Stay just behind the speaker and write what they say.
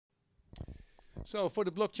So for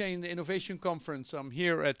the Blockchain Innovation Conference, I'm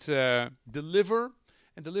here at Deliver.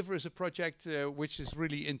 And Deliver is a project which is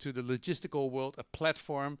really into the logistical world, a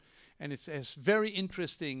platform. And it has very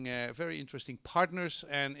interesting partners,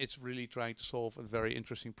 and it's really trying to solve a very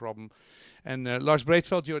interesting problem. And Lars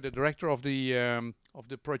Breedveld, you're the director of the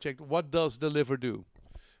project. What does Deliver do?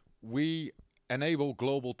 We enable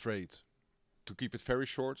global trade. To keep it very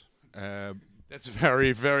short. That's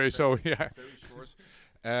very so, yeah. Very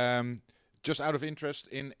short. Just out of interest,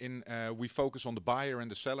 we focus on the buyer and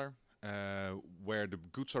the seller, where the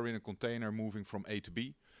goods are in a container moving from A to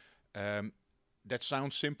B. That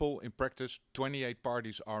sounds simple. In practice, 28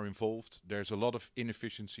 parties are involved. There's a lot of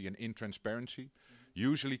inefficiency and intransparency,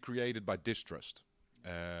 usually created by distrust,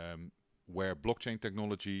 where blockchain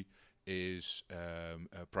technology is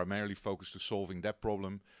primarily focused to solving that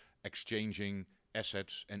problem, exchanging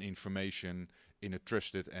assets and information in a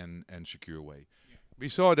trusted and secure way. We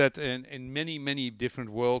saw that in many different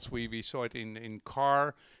worlds. We saw it in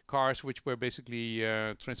cars, which were basically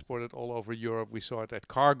transported all over Europe. We saw it at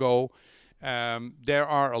cargo. There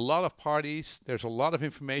are a lot of parties. There's a lot of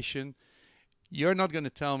information. You're not going to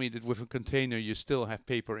tell me that with a container you still have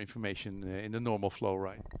paper information in the normal flow,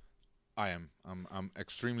 right? I am. I'm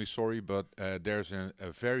extremely sorry, but there's a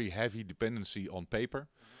very heavy dependency on paper.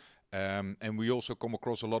 And we also come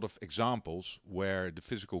across a lot of examples where the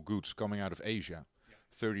physical goods coming out of Asia,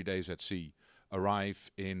 30 days at sea,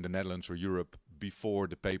 arrive in the Netherlands or Europe before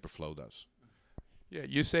the paper flow does. Yeah,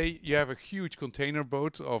 you say you have a huge container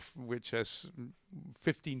boat of which has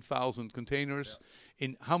 15,000 containers. Yeah.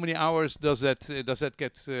 In how many hours does that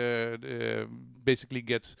get basically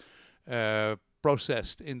get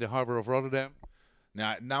processed in the harbor of Rotterdam?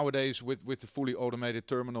 Now, nowadays, with the fully automated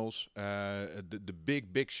terminals, the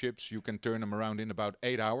big ships, you can turn them around in about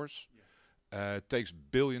 8 hours. It takes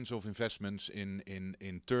billions of investments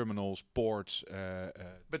in terminals, ports.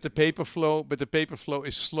 But the paper flow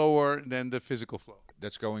is slower than the physical flow.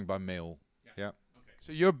 That's going by mail. Yeah. Okay.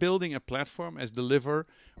 So you're building a platform as Deliver,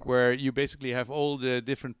 where you basically have all the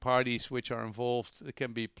different parties which are involved that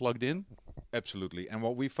can be plugged in. Absolutely. And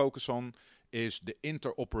what we focus on is the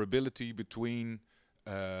interoperability between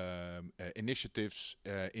initiatives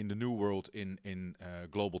in the new world in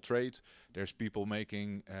global trade. There's people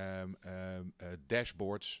making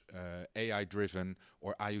dashboards, AI-driven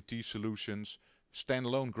or IoT solutions,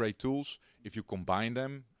 standalone great tools. If you combine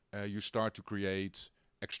them, you start to create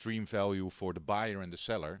extreme value for the buyer and the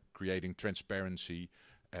seller, creating transparency,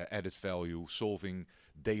 added value, solving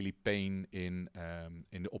daily pain in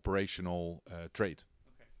the operational trade.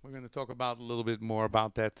 We're going to talk about a little bit more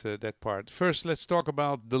about that part. First, let's talk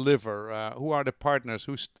about Deliver. Who are the partners?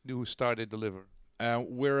 Who started Deliver?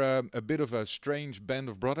 We're a bit of a strange band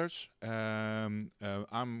of brothers.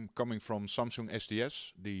 I'm coming from Samsung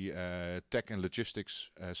SDS, the tech and logistics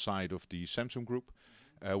side of the Samsung group.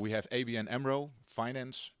 We have ABN AMRO,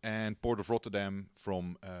 finance, and Port of Rotterdam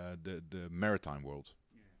from the maritime world.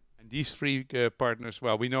 And these three partners,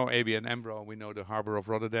 well, we know ABN AMRO, we know the harbor of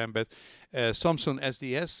Rotterdam, but Samsung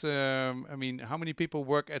SDS, I mean, how many people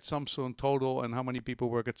work at Samsung total, and how many people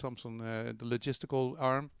work at Samsung, the logistical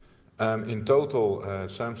arm? In total,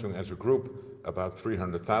 Samsung as a group, about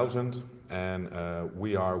 300,000, and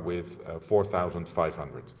we are with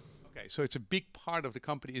 4,500. Okay, so it's a big part of the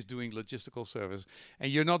company is doing logistical service,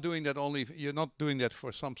 and you're not doing that only. You're not doing that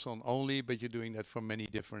for Samsung only, but you're doing that for many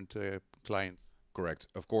different clients. Correct.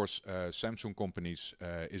 Of course, Samsung companies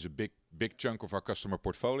is a big chunk of our customer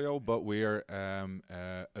portfolio, but we're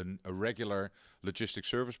a regular logistics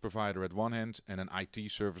service provider at one hand and an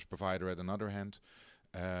IT service provider at another hand,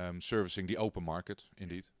 servicing the open market,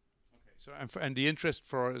 indeed. Okay. So and the interest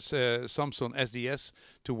for Samsung SDS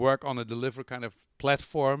to work on a Deliver kind of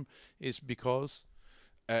platform is because?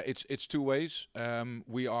 It's two ways.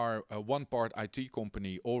 We are a one part IT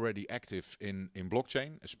company already active in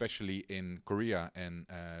blockchain, especially in Korea and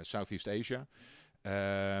Southeast Asia.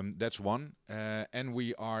 That's one. And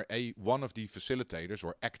we are one of the facilitators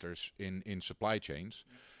or actors in supply chains.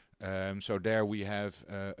 So there we have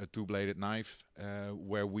a two-bladed knife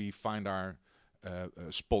where we find our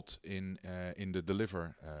spot in the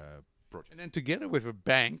Deliver project. And then together with a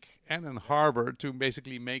bank and a harbor to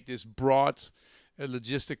basically make this broad a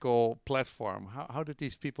logistical platform. How did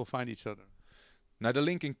these people find each other? Now the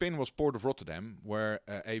linking pin was Port of Rotterdam, where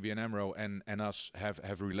ABN AMRO and us have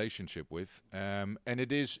a relationship with, and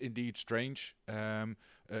it is indeed strange.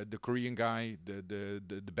 The Korean guy,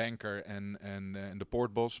 the banker, and the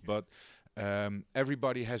port boss, but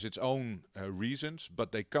everybody has its own reasons,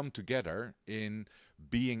 but they come together in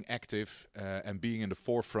being active and being in the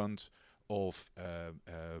forefront of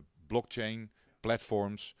blockchain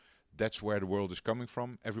platforms that's where the world is coming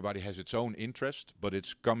from. Everybody has its own interest, but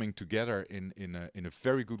it's coming together in a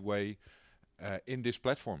very good way in this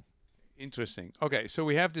platform. Interesting. Okay, so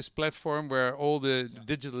we have this platform where all the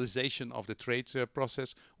digitalization of the trade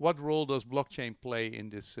process. What role does blockchain play in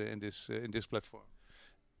this platform?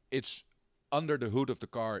 It's under the hood of the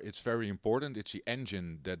car. It's very important. It's the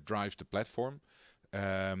engine that drives the platform,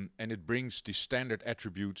 and it brings the standard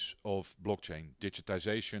attributes of blockchain: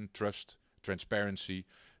 digitization, trust, transparency.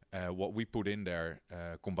 What we put in there,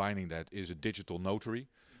 combining that, is a digital notary,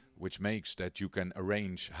 which makes that you can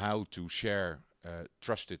arrange how to share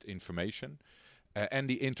trusted information, and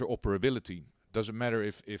the interoperability. Doesn't matter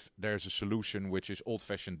if there's a solution which is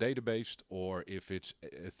old-fashioned database or if it's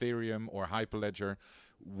Ethereum or Hyperledger,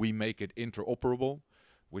 we make it interoperable,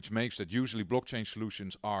 which makes that usually blockchain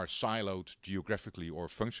solutions are siloed geographically or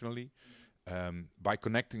functionally. By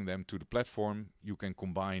connecting them to the platform, you can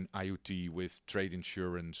combine IoT with trade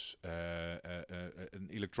insurance, an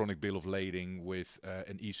electronic bill of lading with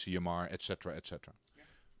an ECMR, etc., etc.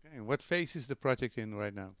 Okay, what phase is the project in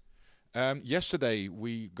right now? Yesterday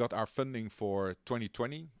we got our funding for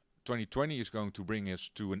 2020. 2020 is going to bring us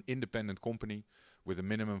to an independent company with a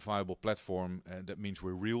minimum viable platform. That means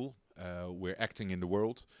we're real, we're acting in the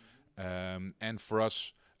world, and for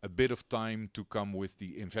us, a bit of time to come with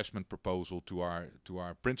the investment proposal to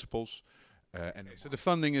our principals. Okay, so the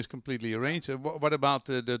funding is completely arranged. What about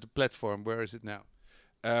the platform? Where is it now?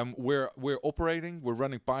 We're operating. We're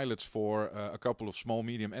running pilots for a couple of small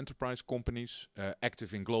medium enterprise companies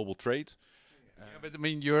active in global trade. Yeah, but I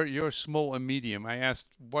mean, you're small and medium. I asked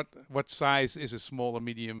what size is a small and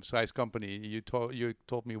medium sized company. You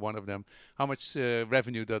told me one of them. How much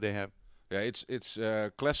revenue do they have? Yeah, it's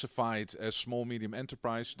classified as small medium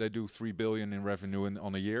enterprise. They do 3 billion in revenue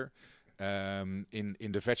on a year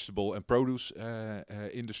in the vegetable and produce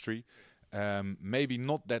industry. Maybe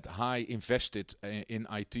not that high invested in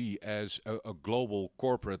IT as a global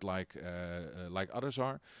corporate like others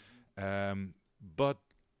are, but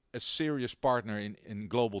a serious partner in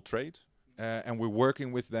global trade. And we're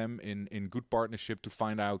working with them in good partnership to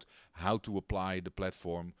find out how to apply the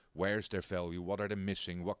platform, where's their value, what are they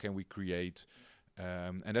missing, what can we create,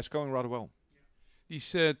 and that's going rather well.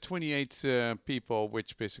 These 28 people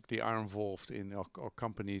which basically are involved in or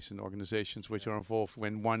companies and organizations which are involved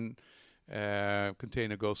when one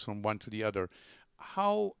container goes from one to the other.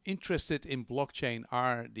 How interested in blockchain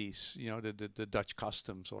are these, the Dutch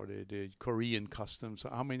customs or the Korean customs?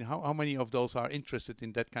 How many of those are interested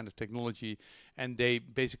in that kind of technology, and they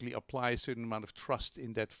basically apply a certain amount of trust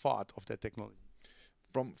in that thought of that technology?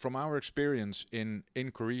 From our experience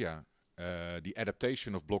in Korea, the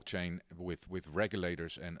adaptation of blockchain with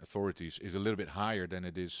regulators and authorities is a little bit higher than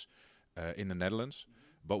it is in the Netherlands.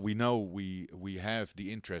 But we know we have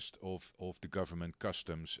the interest of the government,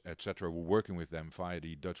 customs, etc. We're working with them via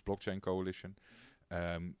the Dutch Blockchain Coalition.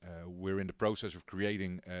 We're in the process of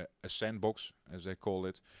creating a sandbox, as they call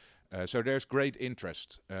it. So there's great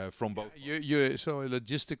interest from both. So a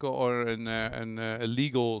logistical or a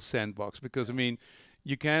legal sandbox, because I mean,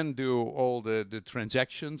 you can do all the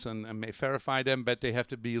transactions and may verify them, but they have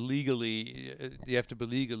to be legally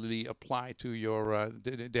applied to your.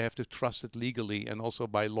 They have to trust it legally and also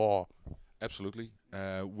by law. Absolutely,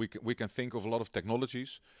 we can think of a lot of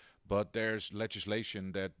technologies, but there's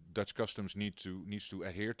legislation that Dutch customs needs to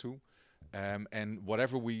adhere to, and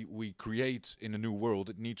whatever we create in a new world,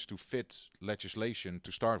 it needs to fit legislation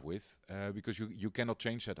to start with, because you cannot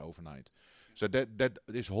change that overnight. So that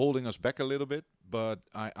is holding us back a little bit, but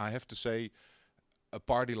I have to say, a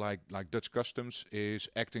party like Dutch Customs is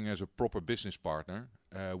acting as a proper business partner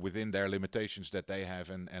within their limitations that they have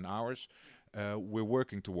and ours. We're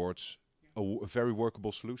working towards a very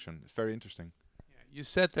workable solution. It's very interesting. Yeah, you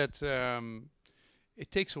said that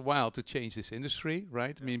it takes a while to change this industry,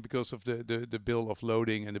 right? I mean, because of the bill of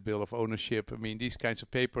loading and the bill of ownership. I mean, these kinds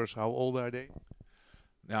of papers, how old are they?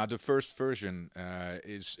 Now, the first version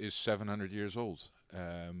is 700 years old.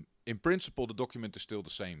 In principle, the document is still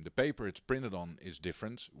the same. The paper it's printed on is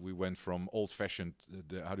different. We went from old-fashioned,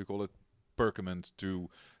 how do you call it, pergament to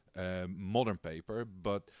modern paper,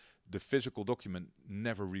 but the physical document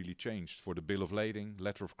never really changed for the bill of lading,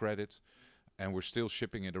 letter of credit, and we're still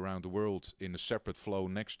shipping it around the world in a separate flow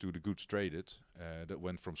next to the goods traded that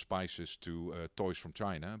went from spices to toys from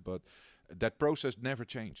China, but that process never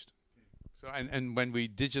changed. So and when we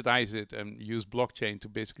digitize it and use blockchain to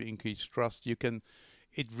basically increase trust,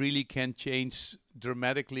 it really can change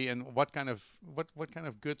dramatically. And what kind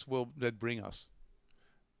of goods will that bring us?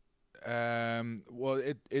 Well,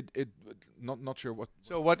 not sure what.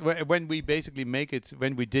 So when we basically make it,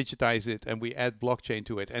 when we digitize it and we add blockchain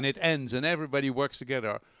to it, and it ends, and everybody works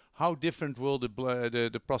together, how different will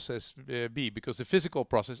the process be? Because the physical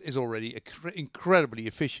process is already incredibly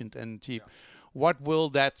efficient and cheap. Yeah. What will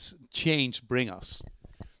that change bring us?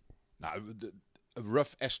 Now, a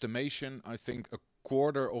rough estimation, I think a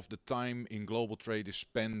quarter of the time in global trade is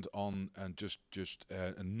spent on just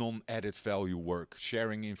non-added value work,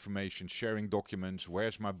 sharing information, sharing documents.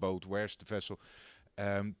 Where's my boat? Where's the vessel?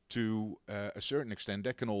 To a certain extent,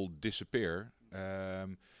 that can all disappear.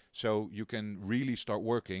 So you can really start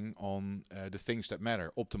working on the things that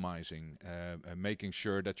matter, optimizing, making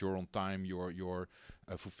sure that you're on time, you're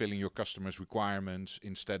fulfilling your customers' requirements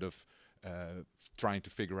instead of trying to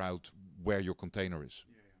figure out where your container is.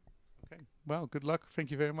 Yeah. Okay. Well, good luck.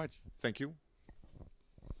 Thank you very much. Thank you.